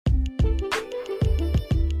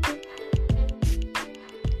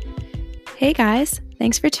Hey guys,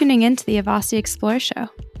 thanks for tuning in to the Avasti Explore show.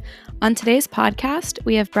 On today's podcast,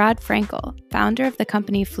 we have Brad Frankel, founder of the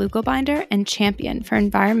company Flooglebinder and champion for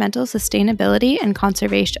environmental sustainability and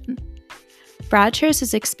conservation. Brad shares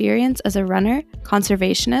his experience as a runner,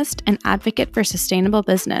 conservationist, and advocate for sustainable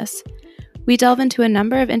business. We delve into a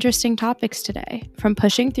number of interesting topics today, from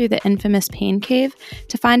pushing through the infamous pain cave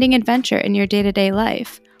to finding adventure in your day-to-day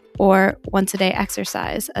life, or once-a-day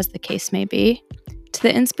exercise, as the case may be, to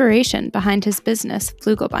the inspiration behind his business,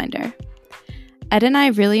 Flooglebinder. Ed and I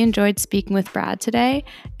really enjoyed speaking with Brad today,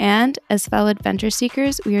 and as fellow adventure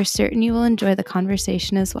seekers, we are certain you will enjoy the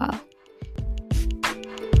conversation as well.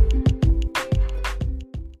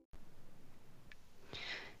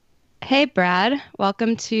 Hey, Brad.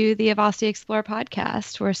 Welcome to the Avasti Explore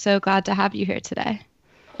podcast. We're so glad to have you here today.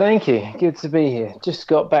 Thank you. Good to be here. Just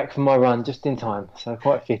got back from my run just in time, so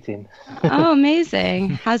quite fitting. Oh,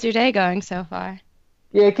 amazing. How's your day going so far?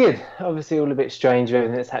 Yeah, good. Obviously all a bit strange with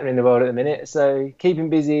everything that's happening in the world at the minute. So keeping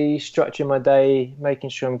busy, structuring my day, making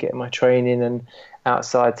sure I'm getting my training and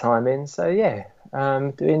outside time in. So yeah,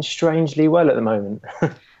 doing strangely well at the moment.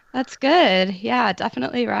 That's good. Yeah,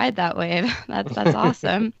 definitely ride that wave. That's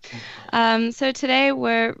awesome. So today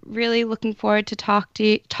we're really looking forward to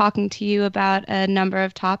talking to you about a number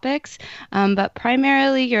of topics, but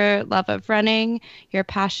primarily your love of running, your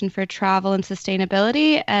passion for travel and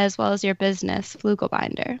sustainability, as well as your business,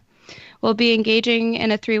 Flooglebinder. We'll be engaging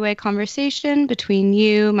in a three-way conversation between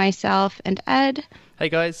you, myself, and Ed. Hey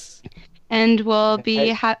guys. And we'll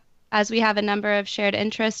be as we have a number of shared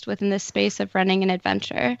interests within the space of running and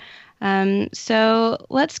adventure. So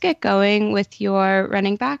let's get going with your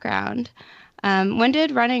running background. When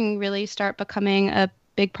did running really start becoming a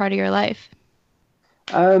big part of your life?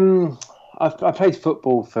 I played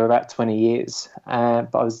football for about 20 years,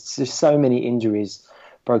 but I was just so many injuries,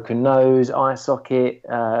 broken nose, eye socket,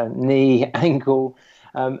 knee, ankle,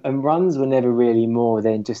 and runs were never really more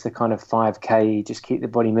than just a kind of 5K, just keep the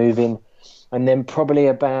body moving. And then probably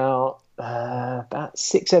about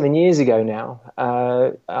 6-7 years ago now,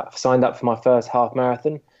 I signed up for my first half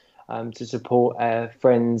marathon to support a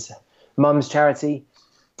friend's mum's charity.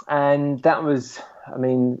 And that was,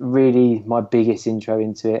 really my biggest intro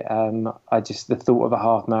into it. The thought of a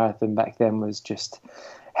half marathon back then was just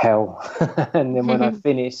hell. And then when I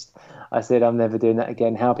finished, I said, I'm never doing that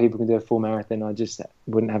again. How people can do a full marathon, I just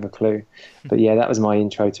wouldn't have a clue. But yeah, that was my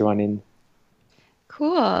intro to running.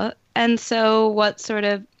 Cool. And so what sort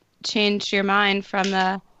of changed your mind from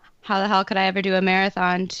the how the hell could I ever do a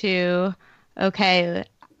marathon to, okay,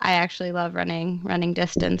 I actually love running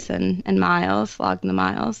distance and miles, logging the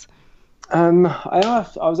miles? I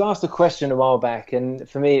was asked a question a while back, and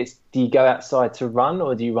for me it's, do you go outside to run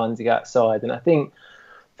or do you run to go outside? And I think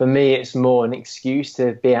for me it's more an excuse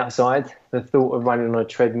to be outside. The thought of running on a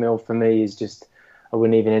treadmill for me is just, I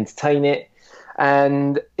wouldn't even entertain it.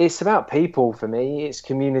 And it's about people for me. It's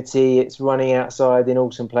community. It's running outside in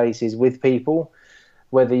awesome places with people,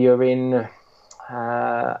 whether you're in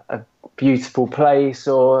a beautiful place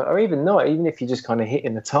or even not, even if you're just kind of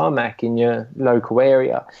hitting the tarmac in your local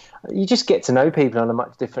area. You just get to know people on a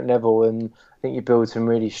much different level, and I think you build some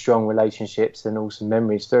really strong relationships and awesome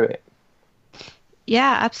memories through it.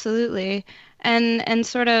 Yeah, absolutely. And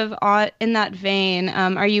sort of in that vein,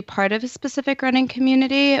 are you part of a specific running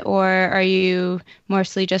community, or are you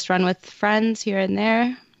mostly just run with friends here and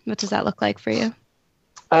there? What does that look like for you?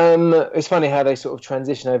 It's funny how they sort of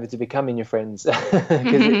transition over to becoming your friends, because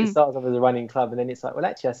it starts off as a running club, and then it's like, well,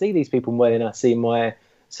 actually, I see these people more than I see my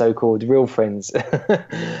so-called real friends.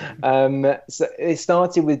 So it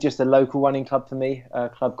started with just a local running club for me, a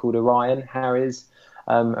club called Orion, Harry's.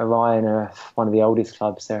 Orion are one of the oldest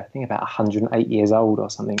clubs. They're, I think, about 108 years old or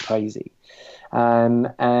something crazy.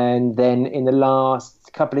 And then in the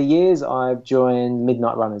last couple of years, I've joined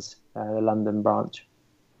Midnight Runners, the London branch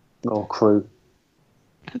or crew.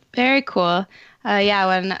 Very cool. Yeah,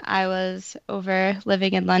 when I was over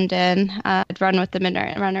living in London, I'd run with the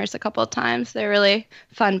Midnight Runners a couple of times. They're a really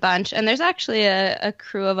fun bunch. And there's actually a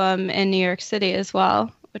crew of them in New York City as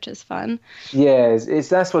well, which is fun. Yeah,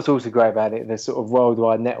 that's what's also great about it, the sort of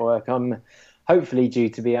worldwide network. I'm hopefully due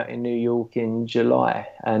to be out in New York in July,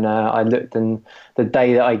 and I looked, and the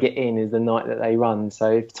day that I get in is the night that they run.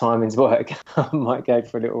 So if timings work, I might go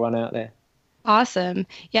for a little run out there. Awesome.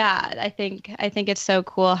 Yeah, I think it's so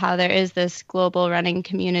cool how there is this global running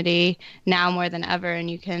community now more than ever,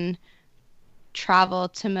 and you can travel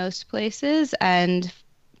to most places and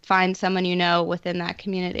find someone you know within that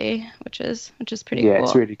community, which is pretty cool. Yeah,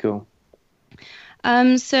 it's really cool.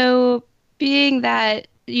 So being that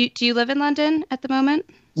do you live in London at the moment?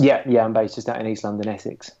 Yeah, I'm based just out in East London,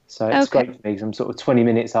 Essex. So it's Okay. great for me because I'm sort of 20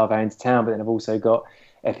 minutes either into town, but then I've also got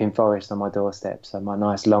Epping Forest on my doorstep. So my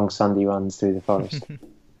nice long Sunday runs through the forest.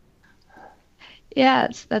 Yeah,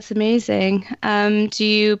 that's amazing. Do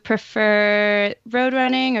you prefer road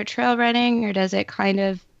running or trail running, or does it kind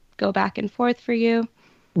of go back and forth for you?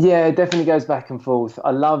 Yeah, it definitely goes back and forth.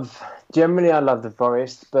 Generally, I love the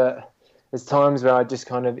forest, but there's times where I just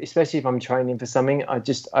kind of, especially if I'm training for something,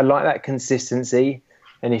 I like that consistency.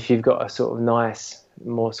 And if you've got a sort of nice,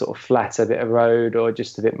 more sort of flatter bit of road or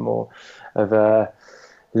just a bit more of a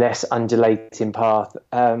less undulating path,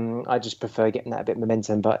 I just prefer getting that bit of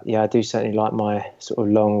momentum. But yeah, I do certainly like my sort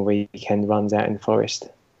of long weekend runs out in the forest.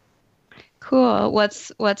 Cool. What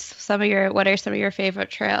are some of your favorite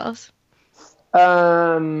trails?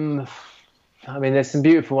 Um, I mean, there's some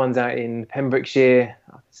beautiful ones out in Pembrokeshire,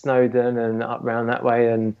 up Snowdon, and up round that way,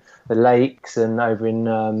 and the lakes, and over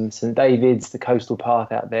in St David's, the coastal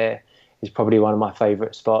path out there is probably one of my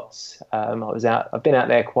favourite spots. I've been out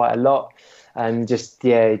there quite a lot, and just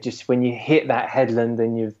when you hit that headland,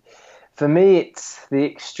 and for me, it's the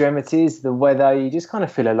extremities, the weather. You just kind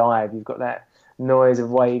of feel alive. You've got that noise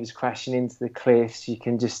of waves crashing into the cliffs. You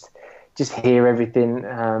can just hear everything,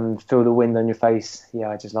 feel the wind on your face. Yeah,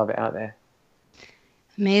 I just love it out there.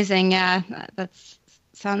 Amazing. Yeah, that's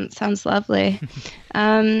sounds lovely.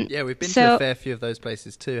 Yeah, we've been to a So, fair few of those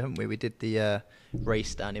places too, haven't we? We did the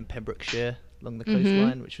race down in Pembrokeshire along the mhm.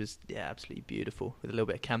 coastline, which was absolutely beautiful with a little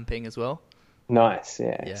bit of camping as well. Nice,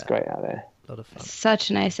 yeah, it's Yeah, great out there. a lot of fun. Such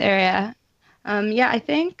a nice area. Yeah, I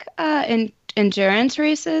think in endurance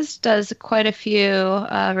races does quite a few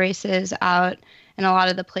races out in a lot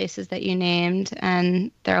of the places that you named,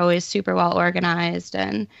 and they're always super well organized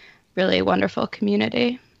and really wonderful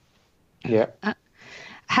community. Yeah. Uh,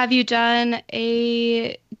 have you done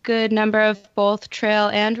a good number of both trail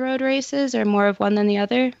and road races, or more of one than the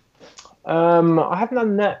other? I haven't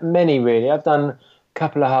done that many really. I've done a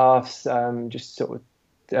couple of halves, just sort of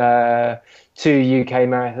two UK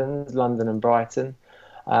marathons, London and Brighton.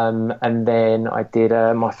 And then I did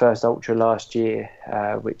my first ultra last year,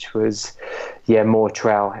 which was, yeah, more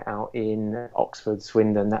trail out in Oxford,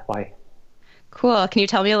 Swindon, that way. Cool. Can you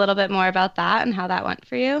tell me a little bit more about that and how that went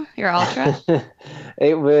for you, your ultra?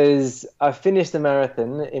 I finished the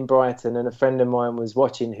marathon in Brighton, and a friend of mine was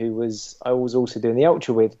watching I was also doing the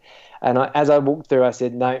ultra with. And as I walked through, I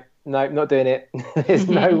said, no, no, not doing it. There's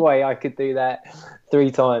no way I could do that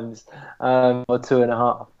three times, or two and a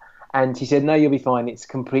half. And she said, no, you'll be fine. It's a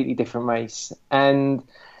completely different race. And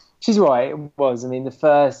she's right, it was. I mean, the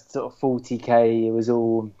first sort of 40K, it was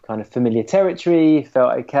all kind of familiar territory,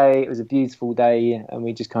 felt okay. It was a beautiful day, and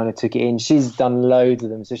we just kind of took it in. She's done loads of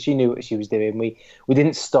them, so she knew what she was doing. We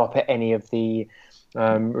didn't stop at any of the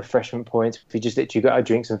refreshment points. We just literally got our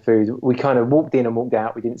drinks and food. We kind of walked in and walked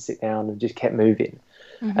out. We didn't sit down and just kept moving.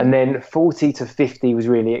 And Hmm. then 40 to 50 was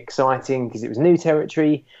really exciting because it was new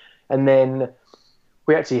territory. And then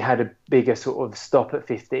we actually had a bigger sort of stop at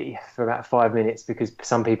 50 for about 5 minutes because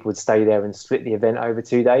some people would stay there and split the event over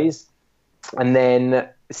 2 days. And then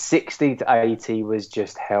 60 to 80 was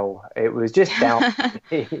just hell. It was just down.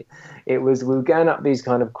 We were going up these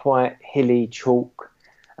kind of quite hilly chalk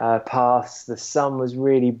paths. The sun was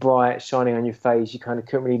really bright, shining on your face. You kind of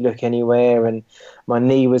couldn't really look anywhere. And my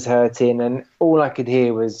knee was hurting. And all I could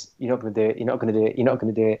hear was, you're not going to do it. You're not going to do it. You're not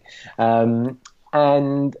going to do it.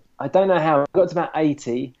 And I don't know how. I got to about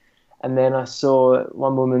 80, and then I saw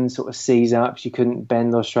one woman sort of seize up. She couldn't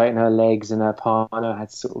bend or straighten her legs, and her partner had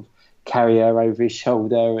to sort of carry her over his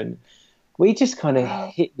shoulder. And we just kind of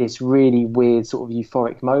Wow. hit this really weird sort of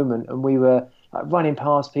euphoric moment. And we were like running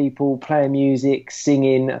past people, playing music,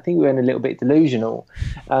 singing. I think we were a little bit delusional.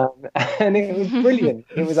 And it was brilliant.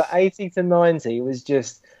 It was like 80 to 90. It was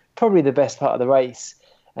just probably the best part of the race.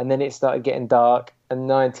 And then it started getting dark, and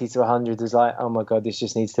 90 to 100 was like, oh my God, this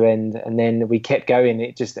just needs to end. And then we kept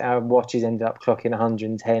going. Our watches ended up clocking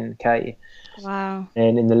 110K. Wow.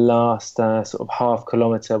 And in the last sort of half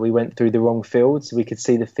kilometre, we went through the wrong field. So we could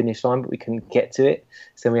see the finish line, but we couldn't get to it.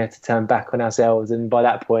 So we had to turn back on ourselves. And by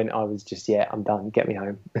that point, I was just, yeah, I'm done. Get me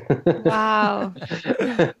home. Wow.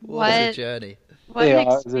 What a What journey. what an Yeah, it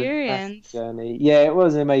was a massive experience. journey. Yeah, it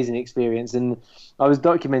was an amazing experience, and I was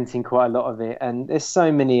documenting quite a lot of it. And there's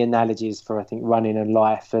so many analogies for, I think, running and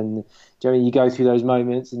life. And you go through those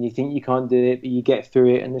moments, and you think you can't do it, but you get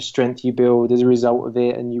through it, and the strength you build as a result of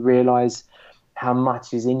it, and you realise how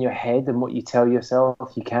much is in your head, and what you tell yourself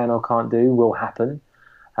you can or can't do will happen.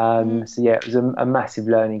 Mm. So yeah, it was a massive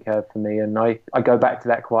learning curve for me, and I go back to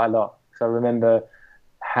that quite a lot. So I remember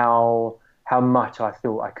how much I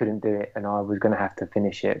thought I couldn't do it and I was going to have to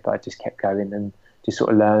finish it, but I just kept going, and just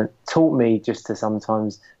sort of taught me just to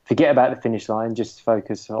sometimes forget about the finish line, just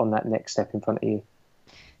focus on that next step in front of you.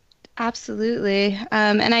 Absolutely.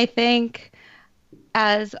 And I think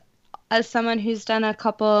as someone who's done a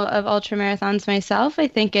couple of ultra marathons myself, I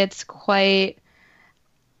think it's quite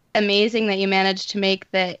amazing that you managed to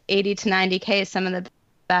make the 80 to 90K some of the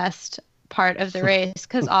best part of the race,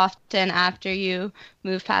 because often after you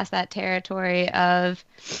move past that territory of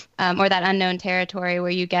or that unknown territory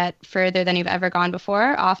where you get further than you've ever gone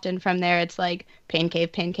before, often from there it's like pain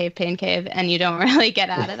cave, pain cave, pain cave, and you don't really get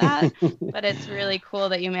out of that. But it's really cool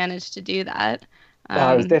that you managed to do that.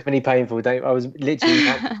 It was definitely painful. I was literally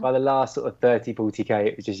by the last sort of 30, 40K,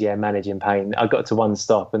 it was just, managing pain. I got to one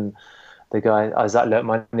stop and the guy, I was like, look,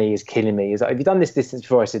 my knee is killing me. He's like, have you done this distance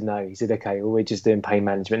before? I said, no. He said, okay, well, we're just doing pain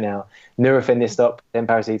management now. Nurofen this stop, then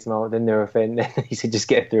paracetamol, then Nurofen. Then he said, just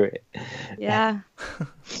get through it. Yeah.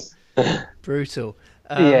 Brutal.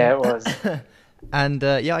 Yeah, it was. And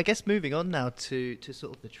I guess moving on now to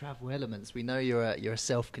sort of the travel elements. We know you're a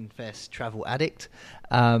self-confessed travel addict,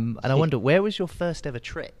 and I wonder, where was your first ever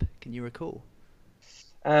trip? Can you recall?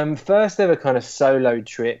 First ever kind of solo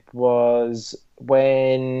trip was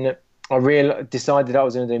when I decided I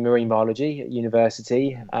was going to do marine biology at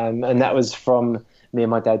university, and that was from me and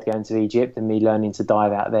my dad going to Egypt and me learning to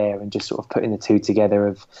dive out there and just sort of putting the two together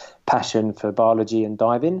of passion for biology and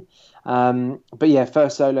diving. But yeah,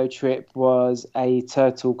 first solo trip was a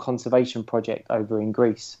turtle conservation project over in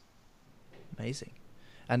Greece. Amazing.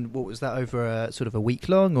 And what was that, over a sort of a week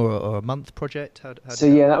long or a month project?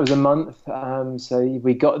 That was a month. So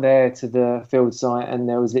we got there to the field site and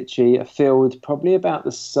there was literally a field probably about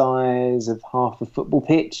the size of half a football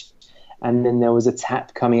pitch. And then there was a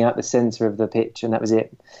tap coming out the centre of the pitch, and that was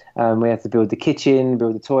it. We had to build the kitchen,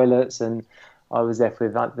 build the toilets, and I was there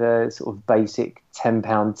with like the sort of basic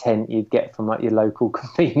 £10 tent you'd get from like your local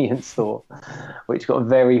convenience store, which got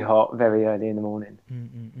very hot very early in the morning.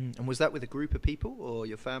 And was that with a group of people or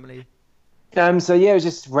your family? It was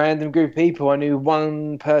just a random group of people. I knew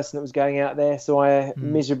one person that was going out there, so I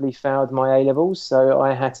miserably failed my A-levels, so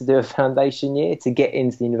I had to do a foundation year to get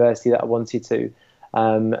into the university that I wanted to.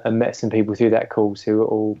 And met some people through that course who were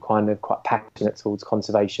all kind of quite passionate towards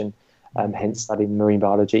conservation, hence studying marine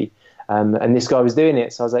biology. And this guy was doing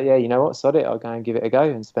it, so I was like, yeah, you know what, sod it, I'll go and give it a go,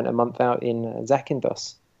 and spent a month out in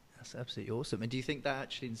Zakynthos. That's absolutely awesome. And do you think that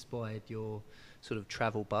actually inspired your sort of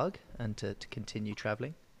travel bug and to continue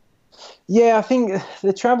travelling? Yeah, I think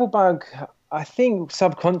the travel bug,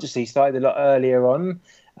 subconsciously started a lot earlier on.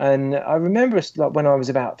 And I remember like when I was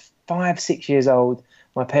about 5-6 years old,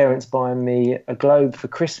 my parents buying me a globe for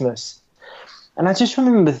Christmas. And I just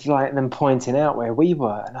remember like them pointing out where we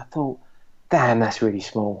were. And I thought, damn, that's really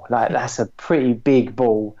small. Like, that's a pretty big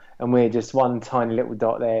ball. And we're just one tiny little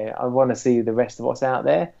dot there. I want to see the rest of what's out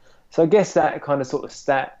there. So I guess that kind of sort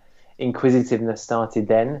of inquisitiveness started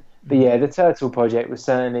then. But yeah, the Turtle Project was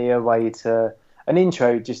certainly an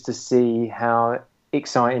intro just to see how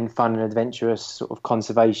exciting, fun and adventurous sort of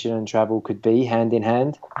conservation and travel could be hand in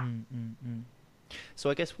hand. So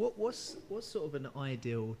I guess what's sort of an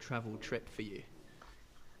ideal travel trip for you?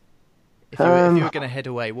 If you were going to head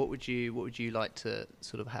away, what would you like to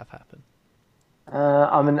sort of have happen?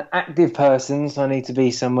 I'm an active person, so I need to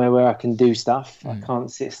be somewhere where I can do stuff. I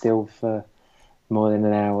can't sit still for more than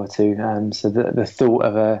an hour or two. So the thought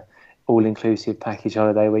of a all-inclusive package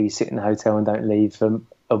holiday where you sit in the hotel and don't leave for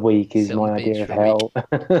a week is my idea of hell.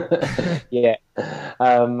 Yeah.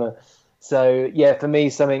 So yeah, for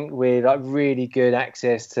me, something with like really good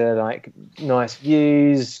access to like nice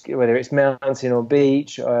views, whether it's mountain or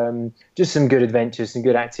beach, just some good adventures, some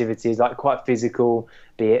good activities, like quite physical,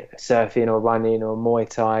 be it surfing or running or Muay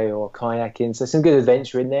Thai or kayaking. So some good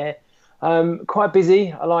adventure in there. Quite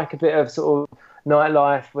busy. I like a bit of sort of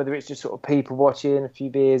nightlife, whether it's just sort of people watching, a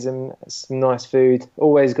few beers and some nice food.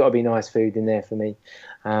 Always got to be nice food in there for me.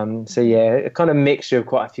 So yeah, a kind of mixture of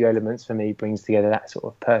quite a few elements for me brings together that sort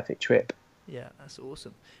of perfect trip. Yeah, that's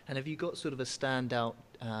awesome. And have you got sort of a standout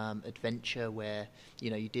adventure where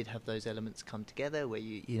you did have those elements come together, where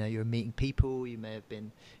you were meeting people, you may have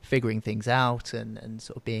been figuring things out and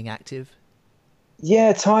sort of being active?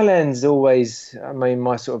 Yeah, Thailand's always,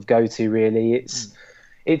 my sort of go-to really.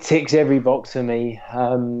 It ticks every box for me.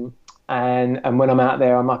 And when I'm out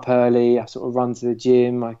there, I'm up early. I sort of run to the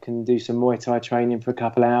gym. I can do some Muay Thai training for a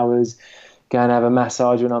couple of hours, go and have a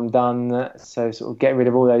massage when I'm done. So sort of get rid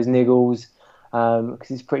of all those niggles,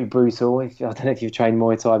 because it's pretty brutal. I don't know if you've trained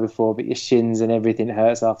Muay Thai before, but your shins and everything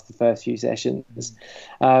hurts after the first few sessions.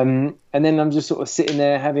 And then I'm just sort of sitting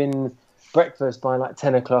there having breakfast by like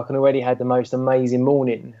 10 o'clock and already had the most amazing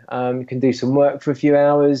morning. Can do some work for a few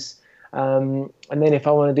hours. And then if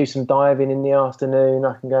I want to do some diving in the afternoon,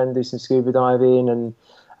 I can go and do some scuba diving and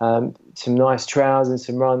some nice trails and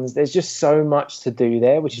some runs. There's just so much to do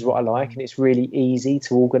there, which is what I like, and it's really easy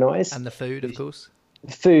to organise. And the food, of course.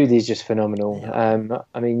 The food is just phenomenal. Yeah.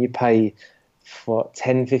 I mean, you pay, what,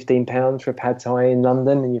 £10-15 for a pad thai in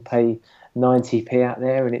London, and you pay 90p out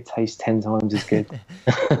there, and it tastes 10 times as good.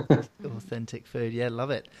 Authentic food, yeah, love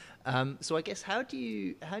it. So I guess how do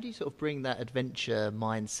you sort of bring that adventure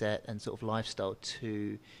mindset and sort of lifestyle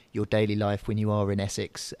to your daily life when you are in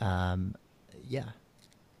Essex? Yeah.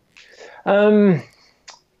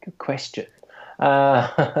 Good question.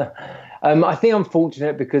 I think I'm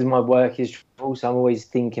fortunate because my work is travel, so I'm always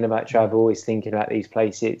thinking about travel, always thinking about these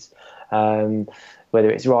places, whether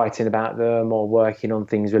it's writing about them or working on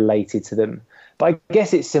things related to them. But I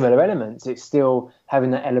guess it's similar elements. It's still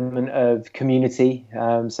having that element of community,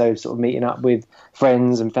 so sort of meeting up with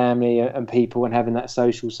friends and family and people and having that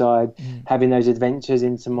social side, having those adventures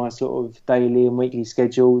into my sort of daily and weekly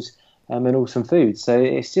schedules, and awesome food. So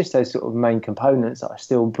it's just those sort of main components that I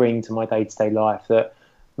still bring to my day-to-day life that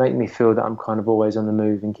make me feel that I'm kind of always on the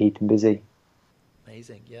move and keeping busy.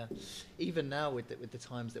 Amazing, yeah. Even now with the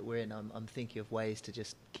times that we're in, I'm thinking of ways to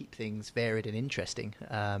just keep things varied and interesting.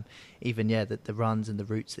 Even the runs and the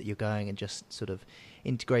routes that you're going, and just sort of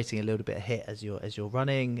integrating a little bit of HIIT as you're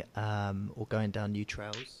running, or going down new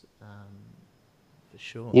trails. For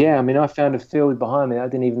sure. Yeah, I mean, I found a field behind me that I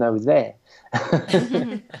didn't even know was there.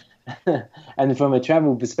 And from a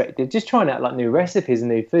travel perspective, just trying out like new recipes and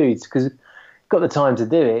new foods, because I've got the time to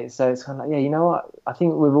do it. So it's kind of like, yeah, you know what? I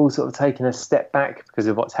think we've all sort of taken a step back because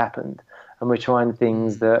of what's happened, and we're trying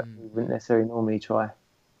things that we wouldn't necessarily normally try.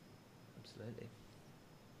 Absolutely.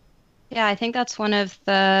 Yeah, I think that's one of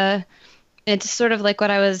it's sort of like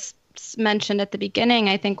what I was mentioned at the beginning.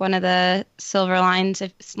 I think one of the silver linings,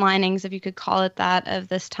 if you could call it that, of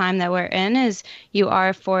this time that we're in is you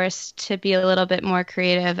are forced to be a little bit more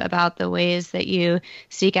creative about the ways that you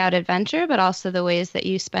seek out adventure, but also the ways that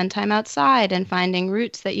you spend time outside and finding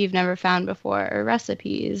routes that you've never found before, or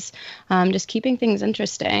recipes, just keeping things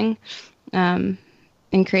interesting. And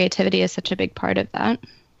creativity is such a big part of that.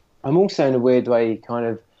 I'm also in a weird way kind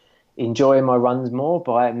of enjoying my runs more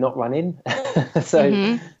by not running.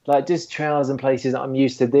 So like just trails and places that I'm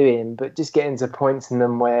used to doing, but just getting to points in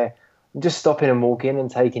them where I'm just stopping and walking and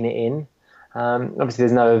taking it in. Obviously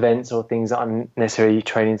there's no events or things that I'm necessarily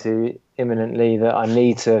training to imminently that I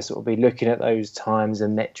need to sort of be looking at those times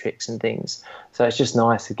and metrics and things. So it's just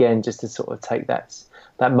nice again just to sort of take that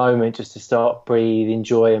moment just to stop, breathe,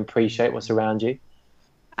 enjoy and appreciate what's around you.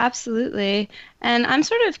 Absolutely. And I'm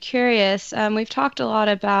sort of curious. We've talked a lot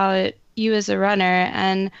about you as a runner,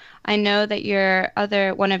 and I know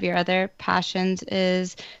that one of your other passions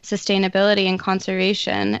is sustainability and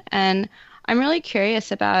conservation. And I'm really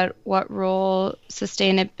curious about what role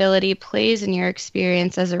sustainability plays in your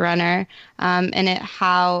experience as a runner, and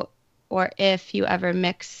how or if you ever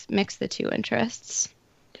mix the two interests.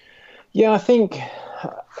 Yeah, I think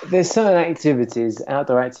there's certain activities,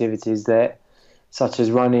 outdoor activities that, such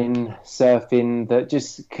as running, surfing, that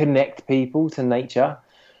just connect people to nature.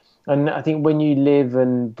 And I think when you live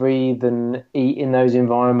and breathe and eat in those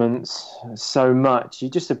environments so much, you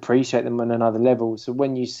just appreciate them on another level. So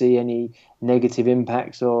when you see any negative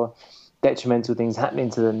impacts or detrimental things happening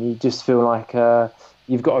to them, you just feel like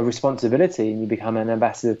you've got a responsibility and you become an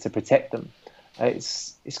ambassador to protect them.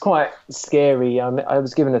 It's quite scary. I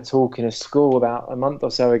was given a talk in a school about a month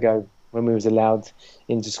or so ago when we was allowed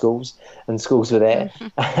into schools and schools were there.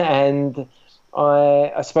 And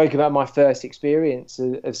I spoke about my first experience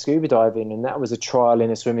of scuba diving, and that was a trial in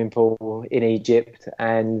a swimming pool in Egypt,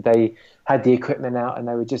 and they had the equipment out and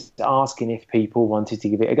they were just asking if people wanted to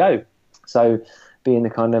give it a go. So being the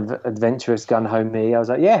kind of adventurous gun-ho me, I was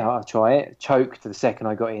like, yeah, I'll try it. Choked the second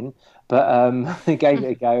I got in, but gave it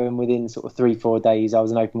a go, and within sort of 3-4 days I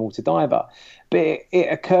was an open water diver. But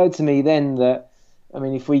it occurred to me then that, I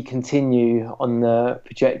mean, if we continue on the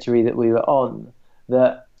trajectory that we were on,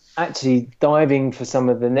 that actually diving for some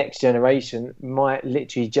of the next generation might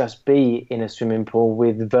literally just be in a swimming pool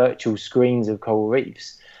with virtual screens of coral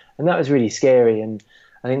reefs. And that was really scary. And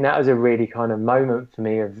I think that was a really kind of moment for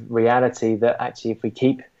me of reality, that actually if we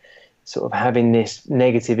keep sort of having this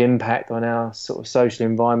negative impact on our sort of social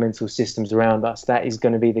environmental systems around us, that is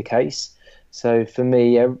going to be the case. So for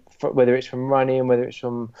me, whether it's from running, whether it's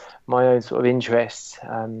from my own sort of interests,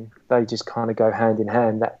 they just kind of go hand in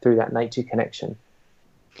hand through that nature connection.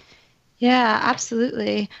 Yeah,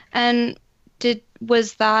 absolutely. And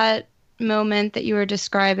was that moment that you were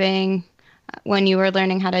describing when you were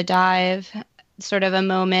learning how to dive sort of a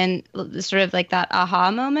moment, sort of like that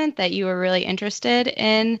aha moment that you were really interested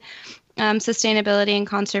in sustainability and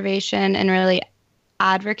conservation and really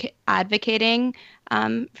advocating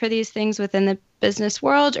for these things within the business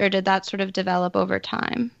world, or did that sort of develop over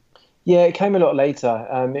time? Yeah, it came a lot later.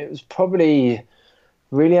 It was probably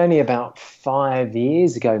really only about 5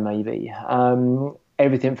 years ago, maybe.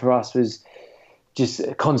 Everything for us was just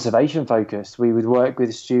conservation focused. We would work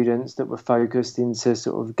with students that were focused into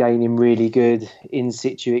sort of gaining really good in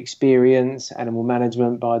situ experience, animal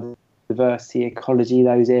management, biodiversity, ecology,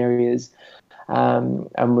 those areas. And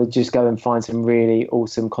we'd just go and find some really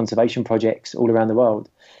awesome conservation projects all around the world.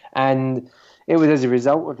 And it was as a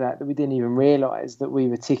result of that we didn't even realise that we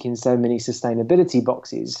were ticking so many sustainability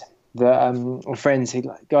boxes that a friend said,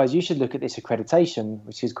 like, guys, you should look at this accreditation,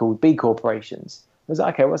 which is called B Corporations. I was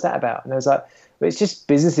like, okay, what's that about? And I was like, well, it's just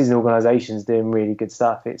businesses and organisations doing really good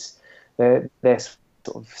stuff. It's their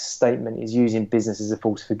sort of statement is using business as a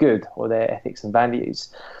force for good, or their ethics and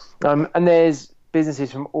values. And there's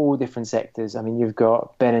businesses from all different sectors. I mean, you've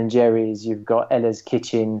got Ben and Jerry's, you've got Ella's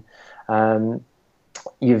Kitchen,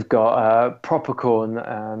 you've got Propercorn.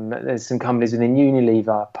 There's some companies within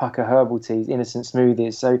Unilever, Pucker Herbal Teas, Innocent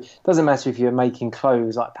Smoothies. So it doesn't matter if you're making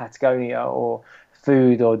clothes like Patagonia or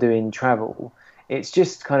food or doing travel. It's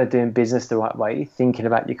just kind of doing business the right way, thinking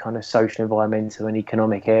about your kind of social, environmental and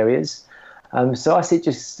economic areas. So I said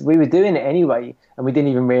we were doing it anyway, and we didn't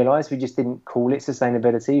even realise. We just didn't call it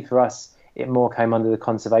sustainability. For us, it more came under the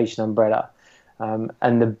conservation umbrella.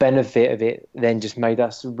 And the benefit of it then just made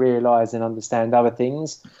us realise and understand other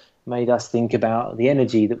things, made us think about the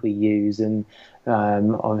energy that we use, and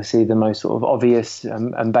obviously the most sort of obvious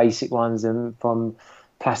and basic ones, and from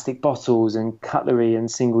plastic bottles and cutlery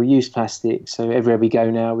and single-use plastic. So everywhere we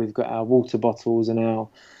go now, we've got our water bottles and our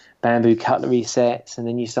bamboo cutlery sets, and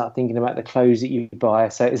then you start thinking about the clothes that you buy.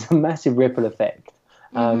 So it's a massive ripple effect.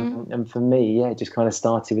 And for me, it just kind of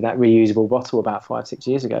started with that reusable bottle about 5-6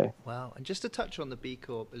 years ago. Wow. And just to touch on the B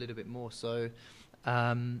Corp a little bit more, so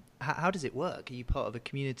how does it work? Are you part of a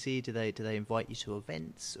community? Do they invite you to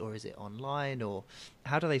events, or is it online, or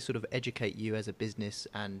how do they sort of educate you as a business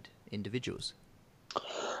and individuals?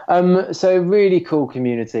 So really cool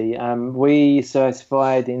community. We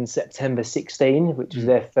certified in September 16, which was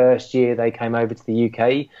their first year they came over to the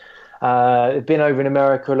UK. They've been over in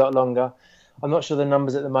America a lot longer. I'm not sure the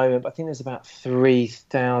numbers at the moment, but I think there's about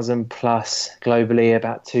 3,000 plus globally,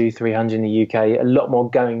 about 200-300 in the UK, a lot more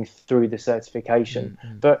going through the certification.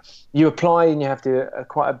 But you apply and you have to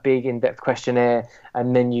quite a big in-depth questionnaire,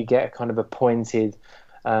 and then you get a kind of appointed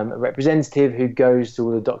a representative who goes through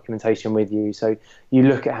all the documentation with you. So you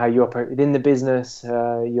look at how you operate within the business,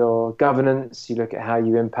 your governance, you look at how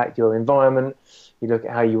you impact your environment, you look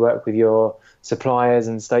at how you work with your suppliers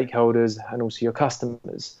and stakeholders, and also your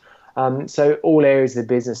customers. So all areas of the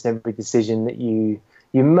business and every decision that you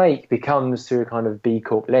make becomes through a kind of B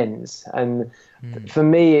Corp lens. And for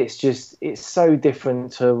me, it's so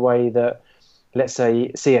different to the way that, let's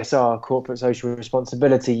say, CSR, corporate social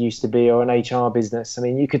responsibility, used to be, or an HR business. I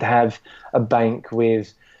mean, you could have a bank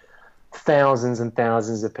with thousands and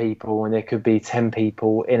thousands of people, and there could be 10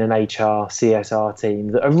 people in an HR CSR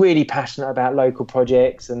team that are really passionate about local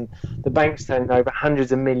projects, and the bank's turning over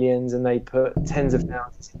hundreds of millions, and they put tens of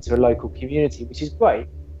thousands into a local community, which is great.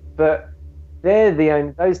 But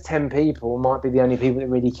those 10 people might be the only people that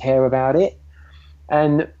really care about it.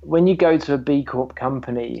 And when you go to a B Corp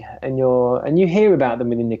company and you hear about them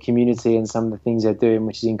within the community and some of the things they're doing,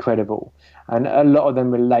 which is incredible, and a lot of them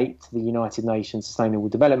relate to the United Nations Sustainable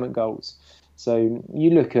Development Goals. So you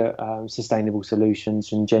look at sustainable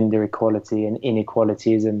solutions and gender equality and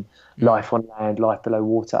inequalities and life on land, life below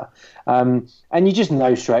water. And you just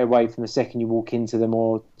know straight away from the second you walk into them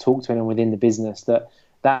or talk to anyone within the business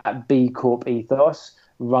that B Corp ethos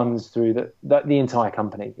runs through the entire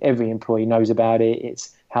company. Every employee knows about it.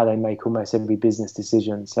 It's how they make almost every business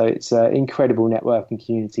decision. So it's an incredible network and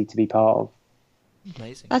community to be part of.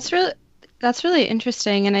 Amazing. That's really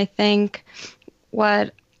interesting. And I think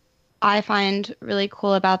what I find really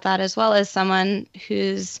cool about that, as well as someone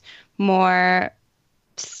who's more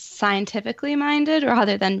scientifically minded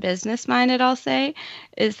rather than business minded, I'll say,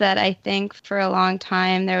 is that I think for a long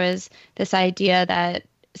time there was this idea that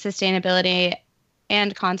sustainability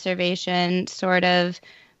and conservation sort of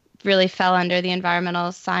really fell under the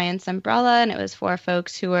environmental science umbrella, and it was for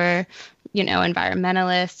folks who were,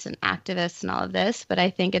 environmentalists and activists and all of this. But I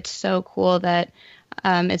think it's so cool that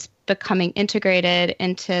it's becoming integrated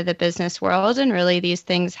into the business world, and really these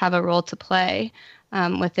things have a role to play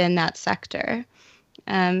within that sector.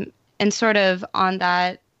 And sort of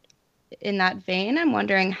in that vein, I'm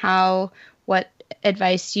wondering what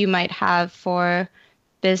advice you might have for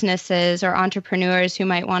businesses or entrepreneurs who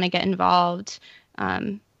might want to get involved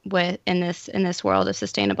in this world of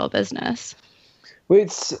sustainable business? Well,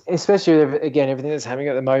 it's especially, again, everything that's happening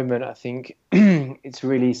at the moment. I think it's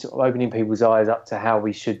really sort of opening people's eyes up to how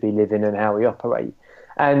we should be living and how we operate.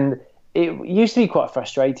 And it used to be quite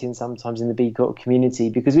frustrating sometimes in the B Corp community,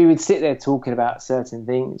 because we would sit there talking about certain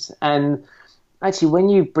things, and actually, when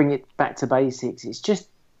you bring it back to basics, it's just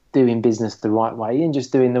doing business the right way and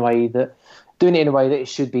just doing it in a way that it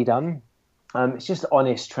should be done. It's just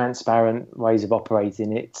honest, transparent ways of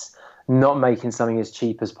operating. It's not making something as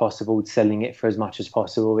cheap as possible, selling it for as much as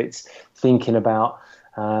possible. It's thinking about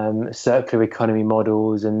circular economy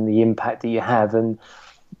models and the impact that you have, and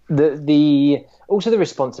also the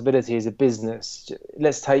responsibility as a business.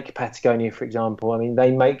 Let's take Patagonia, for example. I mean,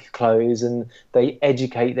 they make clothes and they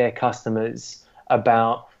educate their customers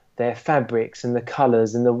about their fabrics and the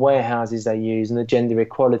colours and the warehouses they use and the gender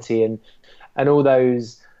equality and all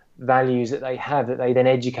those values that they have, that they then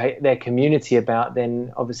educate their community about,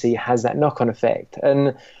 then obviously has that knock-on effect.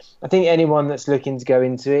 And I think anyone that's looking to go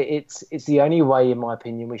into it, it's the only way, in my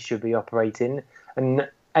opinion, we should be operating. And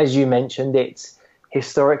as you mentioned, it's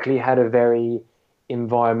historically had a very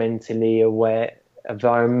environmental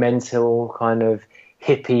kind of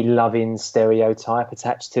hippie-loving stereotype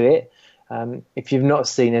attached to it. If you've not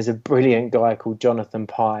seen, there's a brilliant guy called Jonathan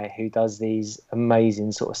Pye who does these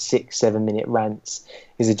amazing sort of 6-7 minute rants.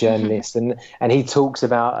 He's a journalist, and he talks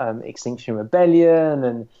about Extinction Rebellion,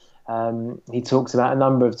 and he talks about a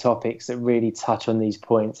number of topics that really touch on these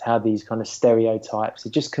points, how these kind of stereotypes are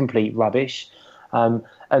just complete rubbish, and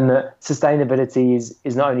that sustainability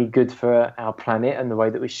is not only good for our planet and the way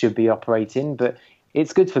that we should be operating, but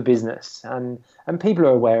it's good for business, and people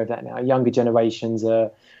are aware of that now. Younger generations are,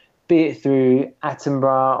 be it through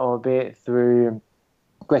Attenborough or be it through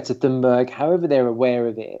Greta Thunberg, however they're aware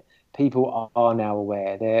of it, people are now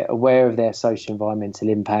aware. They're aware of their social environmental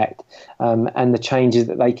impact and the changes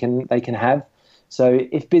that they can have. So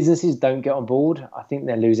if businesses don't get on board, I think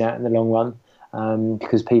they'll lose out in the long run,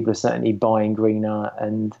 because people are certainly buying greener.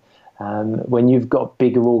 And when you've got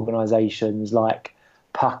bigger organisations like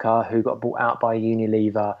Pucker, who got bought out by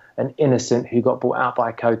Unilever, and Innocent, who got bought out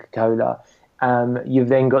by Coca-Cola, you've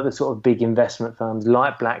then got the sort of big investment firms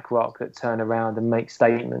like BlackRock that turn around and make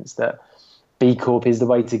statements that B Corp is the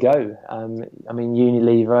way to go. I mean,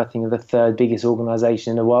 Unilever, I think, are the third biggest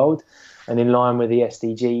organisation in the world. And in line with the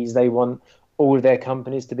SDGs, they want all of their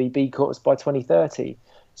companies to be B Corps by 2030.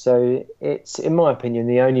 So it's, in my opinion,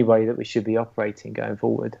 the only way that we should be operating going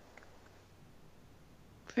forward.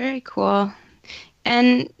 Very cool.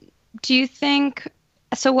 And do you think,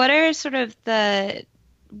 so what are sort of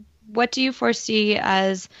what do you foresee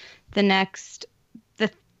as the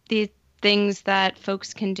things that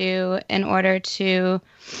folks can do in order to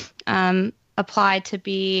apply to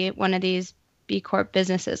be one of these B Corp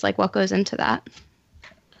businesses? Like, what goes into that?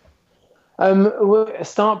 We'll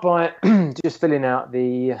start by just filling out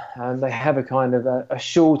they have a kind of a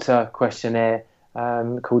shorter questionnaire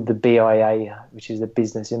called the BIA, which is the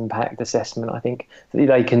Business Impact Assessment, I think, that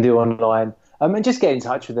they can do online, and just get in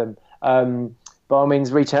touch with them. By all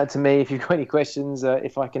means, reach out to me if you've got any questions,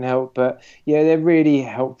 if I can help. But yeah, they're really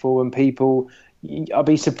helpful, and I'll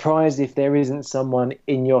be surprised if there isn't someone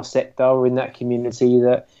in your sector or in that community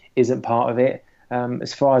that isn't part of it.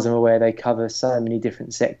 As far as I'm aware, they cover so many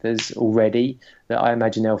different sectors already that I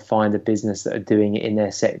imagine they'll find a business that are doing it in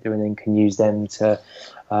their sector and then can use them to,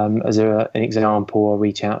 as an example, or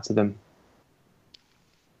reach out to them.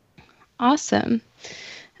 Awesome.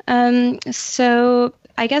 So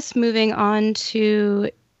I guess moving on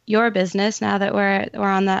to your business, now that we're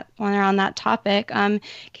on that topic, can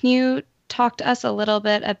you talk to us a little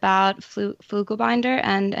bit about Flooglebinder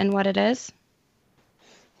and what it is?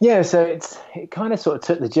 Yeah, so it kind of sort of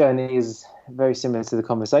took the journey is very similar to the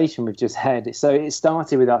conversation we've just had. So it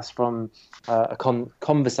started with us from a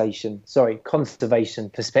conservation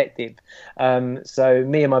perspective. So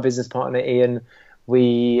me and my business partner Ian,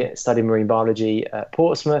 we studied marine biology at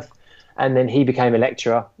Portsmouth, and then he became a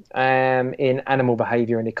lecturer in animal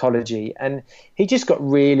behaviour and ecology. And he just got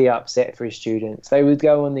really upset for his students. They would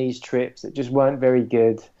go on these trips that just weren't very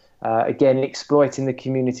good. Again, exploiting the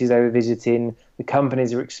communities they were visiting. The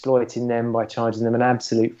companies were exploiting them by charging them an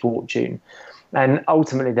absolute fortune. And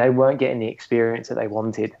ultimately, they weren't getting the experience that they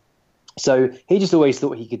wanted. So he just always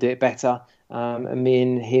thought he could do it better. And me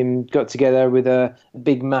and him got together with a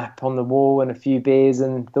big map on the wall and a few beers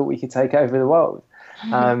and thought we could take over the world.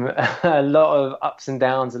 A lot of ups and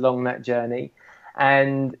downs along that journey.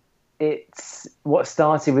 And it's what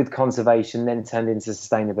started with conservation then turned into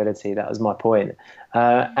sustainability. That was my point.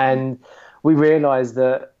 And we realised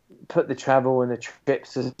that, put the travel and the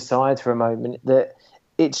trips aside for a moment, that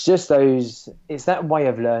it's just it's that way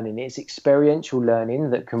of learning. It's experiential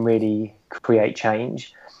learning that can really create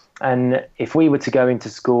change. And if we were to go into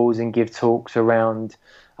schools and give talks around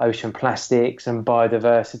ocean plastics and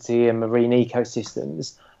biodiversity and marine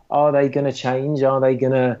ecosystems, are they going to change? Are they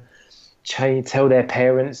going to tell their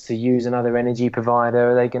parents to use another energy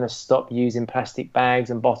provider? Are they going to stop using plastic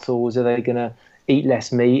bags and bottles? Are they going to eat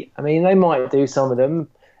less meat? I mean, they might do, some of them.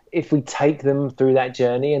 If we take them through that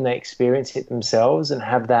journey and they experience it themselves and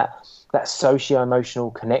have that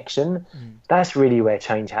socio-emotional connection, that's really where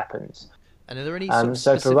change happens. And are there any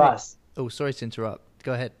so for us... Oh, sorry to interrupt.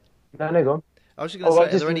 Go ahead. No, go on. I was just going to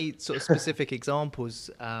say, are there any sort of specific examples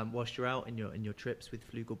whilst you're out in your trips with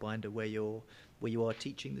Flooglebinder where you are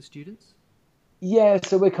teaching the students? Yeah,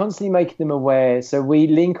 so we're constantly making them aware. So we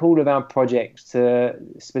link all of our projects to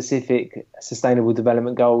specific sustainable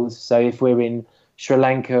development goals. So if we're in Sri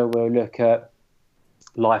Lanka, we'll look at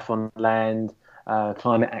life on land,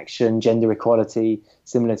 climate action, gender equality,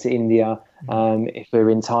 similar to India. If we're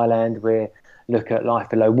in Thailand, we look at life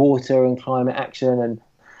below water and climate action.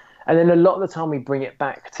 And then a lot of the time we bring it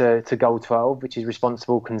back to goal 12, which is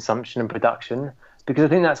responsible consumption and production, because I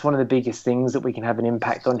think that's one of the biggest things that we can have an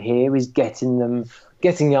impact on here, is getting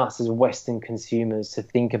us as Western consumers to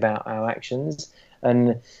think about our actions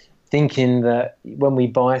and thinking that when we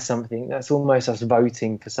buy something, that's almost us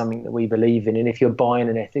voting for something that we believe in. And if you're buying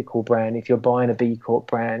an ethical brand, if you're buying a B Corp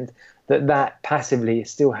brand, that passively is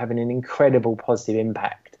still having an incredible positive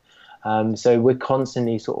impact. So we're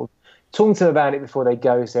constantly sort of talking to them about it before they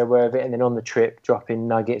go, so they're aware of it, and then on the trip, dropping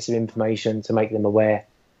nuggets of information to make them aware.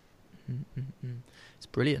 It's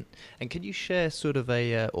brilliant. And can you share sort of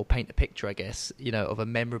or paint a picture, I guess, of a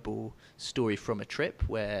memorable story from a trip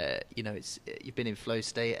where, you've been in flow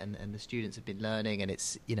state and the students have been learning, and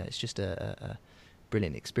it's just a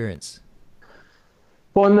brilliant experience?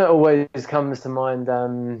 One that always comes to mind,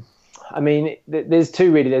 there's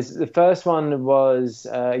two really. The first one was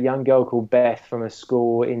a young girl called Beth from a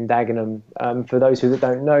school in Dagenham. For those who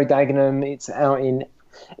don't know Dagenham, it's out in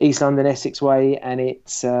East London, Essex Way, and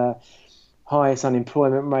it's highest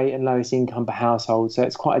unemployment rate and lowest income per household. So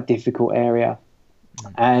it's quite a difficult area.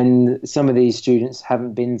 And some of these students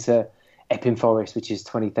haven't been to Epping Forest, which is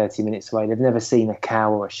 20, 30 minutes away. They've never seen a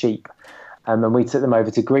cow or a sheep. And we took them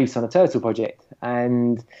over to Greece on a turtle project.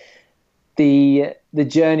 And the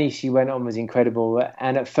journey she went on was incredible.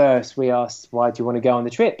 And at first we asked, why do you want to go on the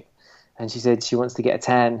trip? And she said she wants to get a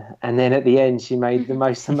tan. And then at the end, she made the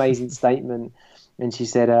most amazing statement. And she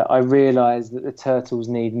said, I realised that the turtles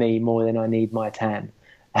need me more than I need my tan.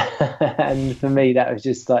 And for me, that was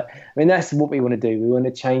just like, that's what we want to do. We want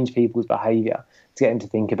to change people's behaviour to get them to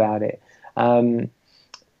think about it.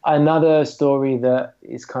 Another story that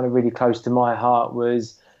is kind of really close to my heart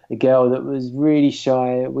was a girl that was really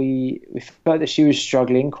shy. We felt that she was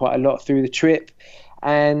struggling quite a lot through the trip,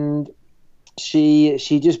 and she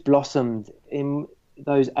just blossomed in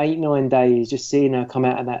those 8-9 days, just seeing her come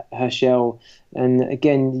out of her shell. And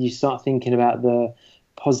again, you start thinking about the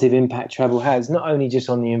positive impact travel has, not only just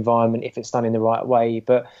on the environment if it's done in the right way,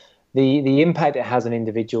 but the impact it has on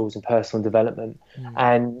individuals and personal development.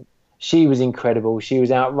 And she was incredible. She was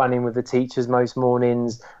out running with the teachers most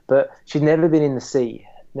mornings, but she'd never been in the sea.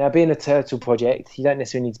 Now, being a turtle project, you don't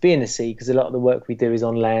necessarily need to be in the sea, because a lot of the work we do is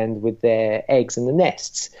on land with their eggs and the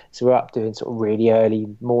nests. So we're up doing sort of really early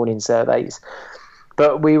morning surveys.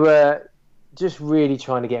 But we were just really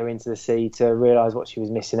trying to get her into the sea to realise what she was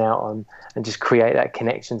missing out on and just create that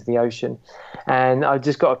connection to the ocean. And I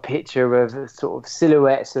just got a picture of sort of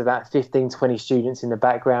silhouettes of about 15, 20 students in the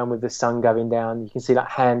background with the sun going down. You can see like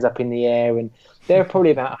hands up in the air, and they're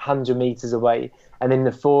probably about 100 metres away. And in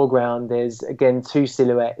the foreground, there's, again, 2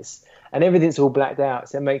 silhouettes. And everything's all blacked out,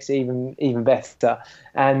 so it makes it even better.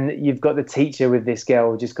 And you've got the teacher with this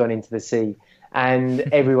girl just gone into the sea, and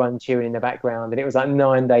everyone cheering in the background. And it was like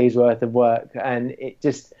 9 days worth of work. And it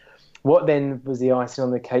just, what then was the icing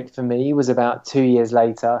on the cake for me was about 2 years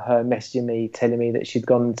later, her messaging me, telling me that she'd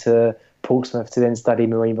gone to Portsmouth to then study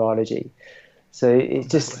marine biology. So it's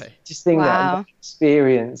just think that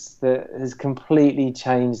experience that has completely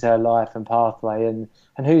changed her life and pathway, and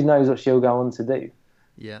who knows what she'll go on to do.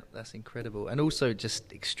 Yeah, that's incredible. And also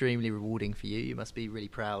just extremely rewarding for you. You must be really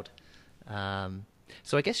proud.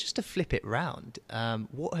 So I guess just to flip it round,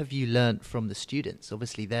 what have you learnt from the students?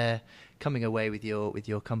 Obviously, they're coming away with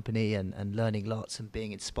your company and learning lots and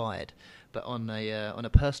being inspired. But on a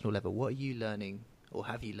personal level, what are you learning, or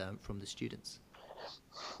have you learnt from the students?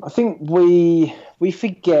 I think we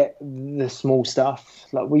forget the small stuff.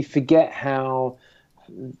 Like, we forget how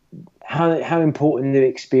important the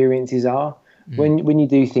experiences are. When you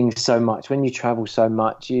do things so much, when you travel so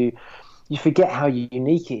much, you you forget how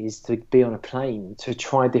unique it is to be on a plane, to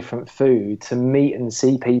try different food, to meet and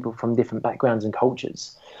see people from different backgrounds and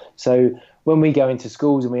cultures. So when we go into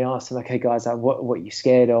schools and we ask them, okay, guys, like, what are you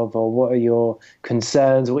scared of, or what are your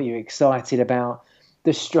concerns, what are you excited about?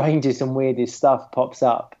 The strangest and weirdest stuff pops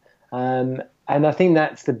up. And I think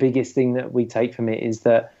that's the biggest thing that we take from it, is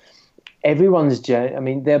that everyone's journey, I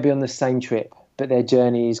mean, they'll be on the same trip, but their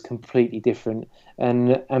journey is completely different.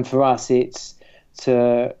 And for us, it's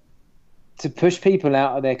to push people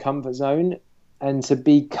out of their comfort zone and to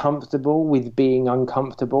be comfortable with being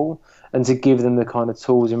uncomfortable, and to give them the kind of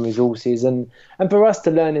tools and resources, and for us to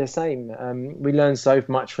learn the same. We learn so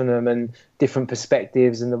much from them, and different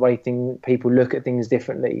perspectives, and the way people look at things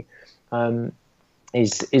differently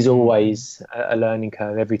is always a learning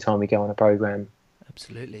curve every time we go on a program.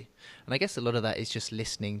 Absolutely. And I guess a lot of that is just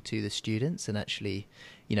listening to the students and actually,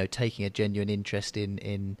 taking a genuine interest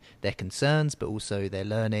in their concerns, but also their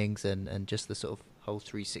learnings, and just the sort of whole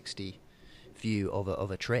 360 view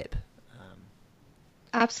of a trip.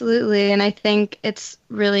 Absolutely. And I think it's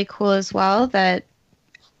really cool as well that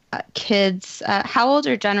kids, how old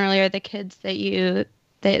generally are the kids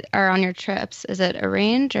that are on your trips? Is it a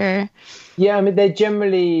range or? Yeah, I mean, they're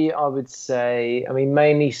generally, I would say,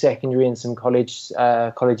 mainly secondary and some colleges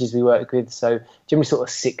we work with. So generally sort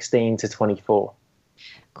of 16 to 24.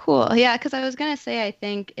 Cool. Yeah, because I was going to say, I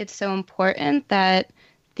think it's so important that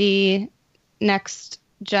the next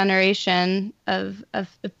generation of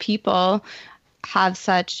people have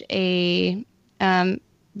such a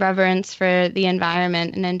reverence for the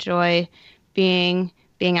environment and enjoy being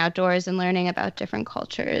outdoors and learning about different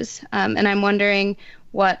cultures. And I'm wondering,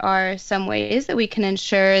 what are some ways that we can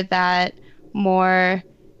ensure that more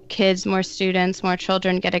kids, more students, more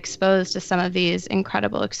children get exposed to some of these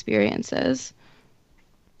incredible experiences?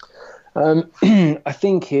 I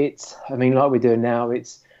think like we're doing now,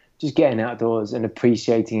 it's just getting outdoors and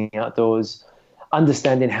appreciating outdoors,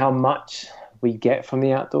 understanding how much we get from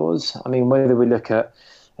the outdoors. I mean, whether we look at,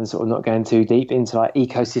 and sort of not going too deep into like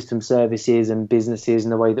ecosystem services and businesses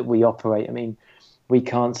and the way that we operate, I mean, we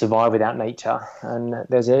can't survive without nature. And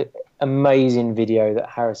there's an amazing video that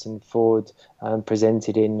Harrison Ford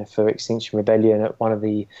presented in for Extinction Rebellion at one of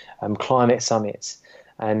the climate summits.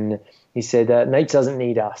 And he said, nature doesn't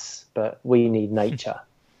need us, but we need nature.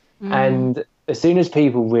 And as soon as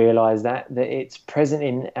people realise that it's present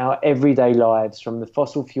in our everyday lives, from the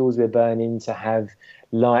fossil fuels we're burning to have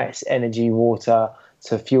lights, energy, water,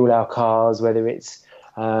 to fuel our cars, whether it's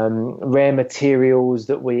rare materials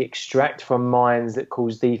that we extract from mines that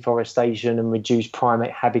cause deforestation and reduce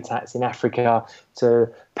primate habitats in Africa,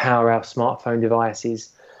 to power our smartphone devices.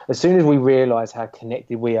 As soon as we realise how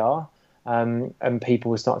connected we are, and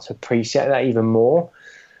people will start to appreciate that even more.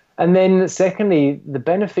 And then secondly, the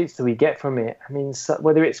benefits that we get from it, I mean,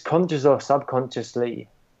 whether it's conscious or subconsciously,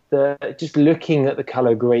 just looking at the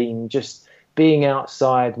colour green, just being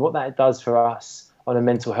outside, what that does for us on a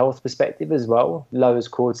mental health perspective as well, lowers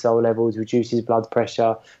cortisol levels, reduces blood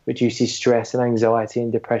pressure, reduces stress and anxiety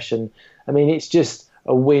and depression. I mean, it's just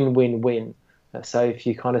a win-win-win. So if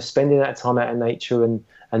you're kind of spending that time out in nature and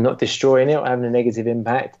not destroying it or having a negative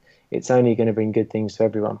impact, it's only going to bring good things to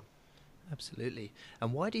everyone. Absolutely.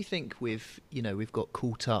 And why do you think we've got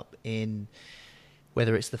caught up in,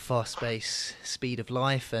 whether it's the fast-paced speed of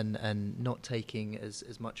life and not taking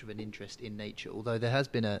as much of an interest in nature? Although there has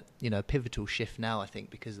been a pivotal shift now, I think,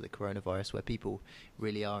 because of the coronavirus, where people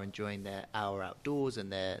really are enjoying their hour outdoors, and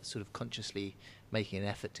they're sort of consciously making an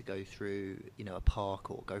effort to go through a park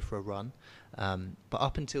or go for a run. But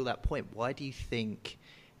up until that point, why do you think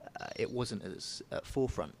it wasn't as at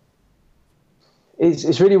forefront?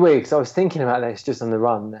 It's really weird, because I was thinking about this just on the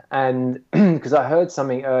run, and because I heard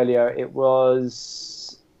something earlier, it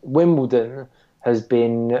was Wimbledon has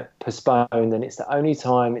been postponed, and it's the only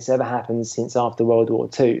time it's ever happened since after World War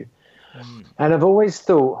II. And I've always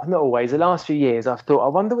thought, not always, the last few years, I've thought, I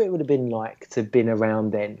wonder what it would have been like to have been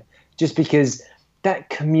around then, just because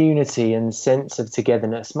that community and sense of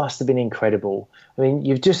togetherness must have been incredible. I mean,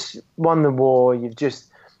 you've just won the war,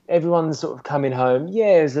 everyone's sort of coming home.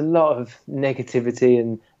 Yeah, there's a lot of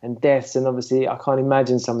negativity and deaths, and obviously I can't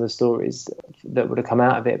imagine some of the stories that would have come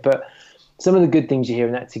out of it. But some of the good things you hear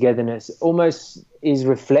in that togetherness almost is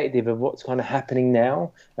reflective of what's kind of happening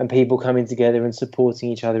now, and people coming together and supporting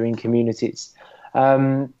each other in communities.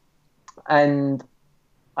 And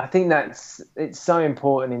I think it's so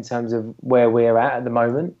important in terms of where we're at the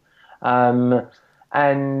moment.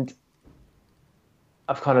 And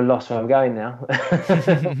I've kind of lost where I'm going now.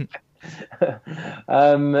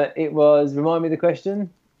 It was, remind me of the question.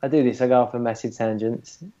 I do this, I go off on massive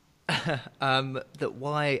tangents. That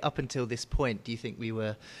why, up until this point, do you think we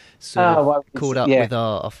were sort of caught up with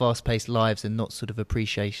our fast-paced lives and not sort of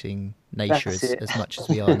appreciating nature as much as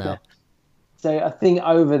we are now? So I think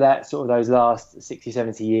over that sort of those last 60,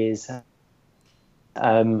 70 years,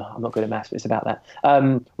 I'm not good at maths, but it's about that.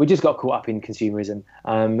 We just got caught up in consumerism.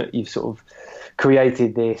 You've sort of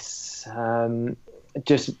created this,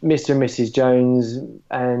 just Mr. and Mrs. Jones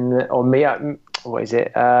or me. What is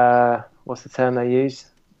it? What's the term they use?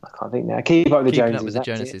 I can't think now. Keep up with the Joneses. Up with the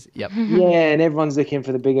Joneses. Yep. Yeah, and everyone's looking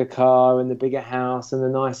for the bigger car and the bigger house and the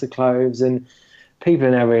nicer clothes, and people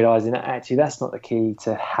are now realising that actually that's not the key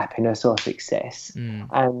to happiness or success.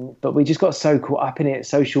 But we just got so caught up in it.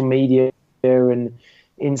 Social media and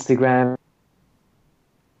Instagram.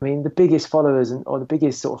 I mean, the biggest followers or the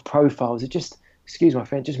biggest sort of profiles are just, excuse my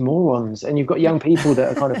French, just morons. And you've got young people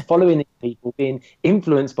that are kind of following these people, being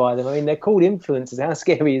influenced by them. I mean, they're called influencers. How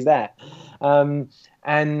scary is that?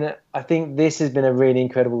 And I think this has been a really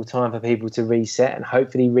incredible time for people to reset and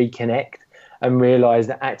hopefully reconnect and realise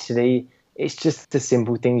that actually it's just the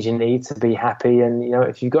simple things you need to be happy. And, you know,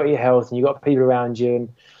 if you've got your health and you've got people around you, and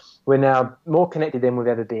we're now more connected than we've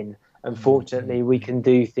ever been. Unfortunately, we can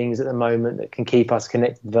do things at the moment that can keep us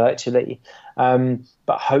connected virtually. But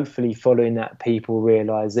hopefully following that, people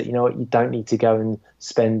realise that, you know what, you don't need to go and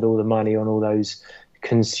spend all the money on all those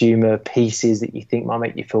consumer pieces that you think might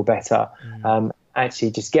make you feel better.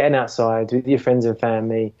 Actually, just getting outside with your friends and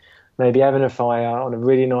family, maybe having a fire on a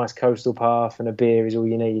really nice coastal path and a beer is all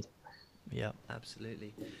you need. Yeah,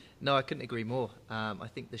 absolutely. No, I couldn't agree more. I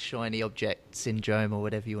think the shiny object syndrome, or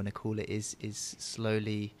whatever you want to call it, is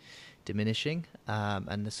slowly diminishing,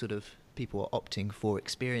 and the sort of people are opting for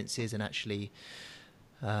experiences and actually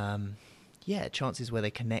chances where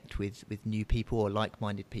they connect with new people or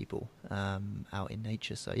like-minded people out in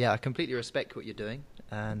nature. So yeah, I completely respect what you're doing.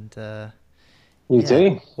 And you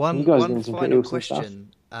do. One final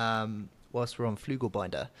question whilst we're on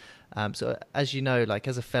Flooglebinder. So as you know, like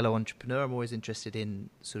as a fellow entrepreneur, I'm always interested in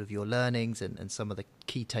sort of your learnings and some of the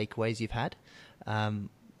key takeaways you've had.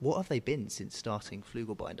 What have they been since starting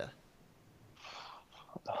Flooglebinder?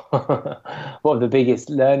 What have the biggest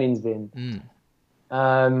learnings been?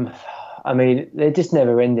 I mean, they're just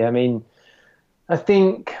never ending. I mean, I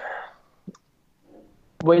think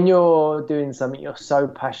when you're doing something you're so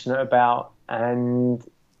passionate about and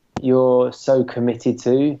you're so committed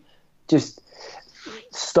to, just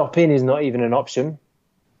stopping is not even an option.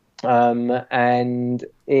 And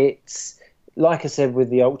it's, like I said, with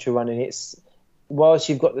the ultra running, it's, whilst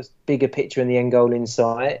you've got this bigger picture and the end goal in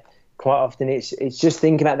sight, quite often it's just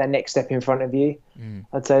thinking about that next step in front of you.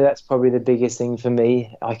 I'd say that's probably the biggest thing for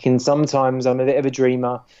me. Sometimes I'm a bit of a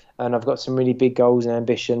dreamer and I've got some really big goals and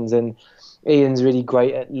ambitions, and Ian's really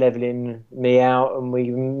great at leveling me out and we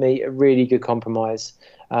meet a really good compromise.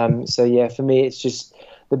 So yeah, for me, it's just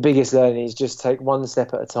the biggest learning is just take one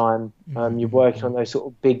step at a time. You're working on those sort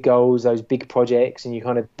of big goals, those big projects, and you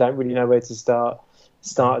kind of don't really know where to start.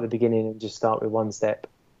 Start at the beginning and just start with one step.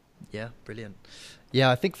 Yeah, brilliant. Yeah,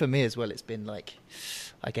 I think for me as well, it's been like,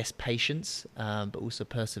 I guess, patience, but also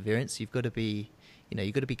perseverance. You've got to be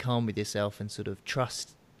calm with yourself and sort of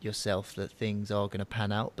trust yourself that things are going to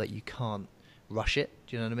pan out, but you can't rush it.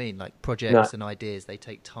 Do you know what I mean? Like projects and ideas, they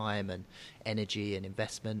take time and energy and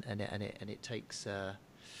investment, and it takes.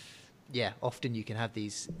 Often you can have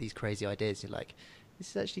these crazy ideas. You're like,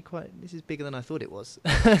 this is bigger than I thought it was.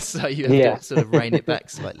 So you have to sort of rein it back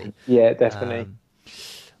slightly. Yeah, definitely.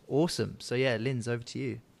 Awesome. So yeah, Linz, over to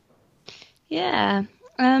you. Yeah.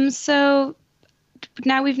 So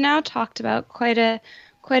we've now talked about quite a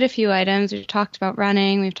few items. We've talked about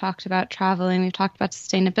running, we've talked about traveling, we've talked about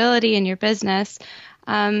sustainability in your business.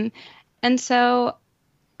 And so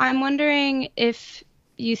I'm wondering if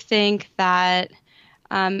you think that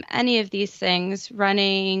any of these things,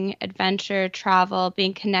 running, adventure, travel,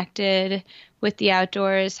 being connected with the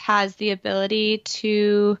outdoors, has the ability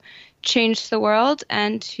to change the world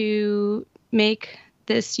and to make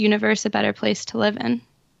this universe a better place to live in.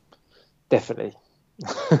 Definitely.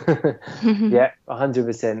 Yeah,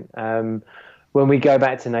 100%. When we go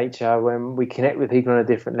back to nature, when we connect with people on a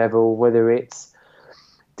different level, whether it's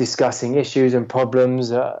discussing issues and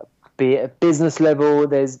problems, be it a business level,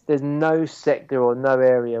 there's no sector or no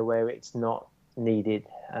area where it's not needed.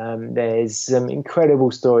 There's some incredible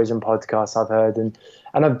stories and podcasts I've heard, and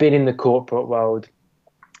I've been in the corporate world,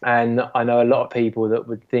 and I know a lot of people that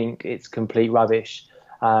would think it's complete rubbish,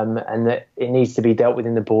 and that it needs to be dealt with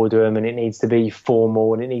in the boardroom, and it needs to be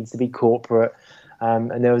formal, and it needs to be corporate.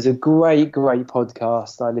 And there was a great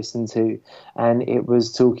podcast I listened to, and it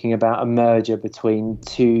was talking about a merger between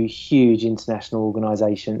two huge international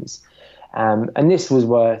organisations. And this was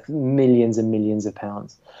worth millions and millions of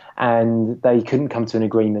pounds. And they couldn't come to an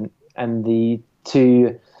agreement. And the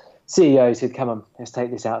two CEOs said, come on, let's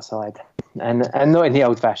take this outside. And not in the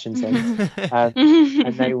old-fashioned sense.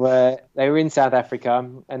 And they were in South Africa,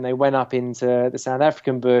 and they went up into the South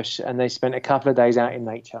African bush, and they spent a couple of days out in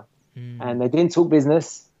nature. And they didn't talk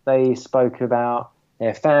business. They spoke about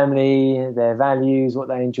their family, their values, what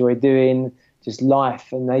they enjoyed doing, just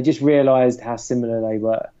life. And they just realized how similar they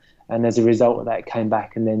were. And as a result of that, came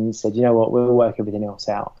back and then said, you know what, we'll work everything else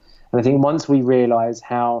out. And I think once we realize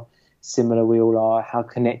how similar we all are, how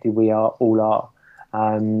connected we all are,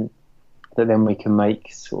 that then we can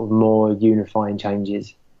make sort of more unifying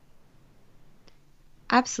changes.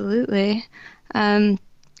 Absolutely. I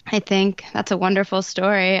think that's a wonderful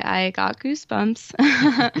story. I got goosebumps.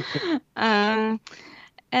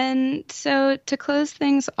 And so to close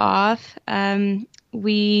things off,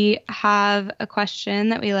 we have a question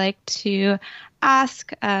that we like to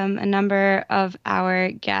ask a number of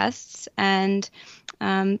our guests, and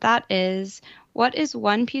that is, what is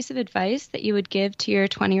one piece of advice that you would give to your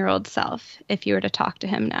 20-year-old self if you were to talk to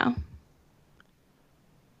him now?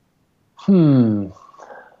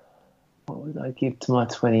 What would I give to my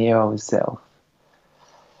 20-year-old self?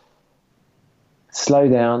 Slow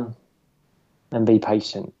down and be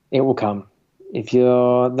patient. It will come. If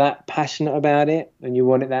you're that passionate about it and you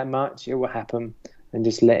want it that much, it will happen, and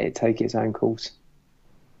just let it take its own course.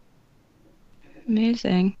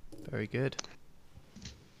 Amazing. Very good.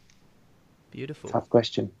 Beautiful. Tough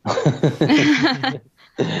question.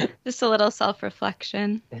 Just a little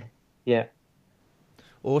self-reflection. Yeah.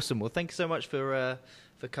 Awesome. Well, thanks so much for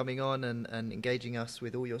coming on and engaging us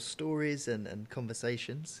with all your stories and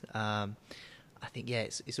conversations. I think, yeah,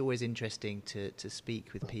 it's always interesting to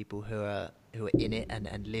speak with people who are in it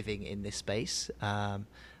and living in this space. I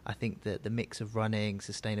think that the mix of running,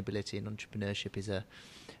 sustainability and entrepreneurship is a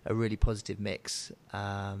really positive mix,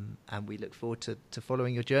 and we look forward to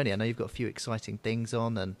following your journey. I know you've got a few exciting things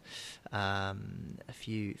on and a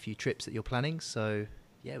few trips that you're planning, so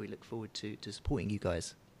yeah, we look forward to supporting you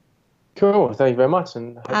guys. Cool, thank you very much,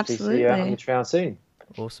 and hopefully see you on the trail soon.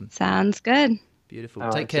 Awesome. Sounds good. Beautiful.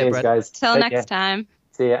 All Take right, care, cheers, Brad. guys. Till Take next care. time.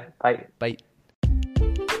 See ya. Bye. Bye.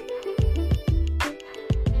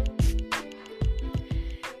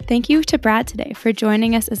 Thank you to Brad today for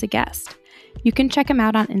joining us as a guest. You can check him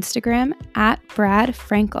out on Instagram at Brad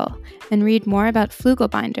Frankel and read more about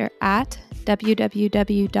Flooglebinder at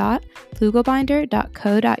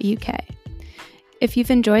www.flooglebinder.co.uk. If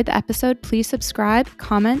you've enjoyed the episode, please subscribe,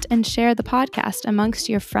 comment, and share the podcast amongst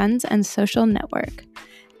your friends and social network.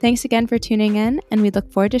 Thanks again for tuning in, and we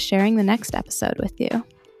look forward to sharing the next episode with you.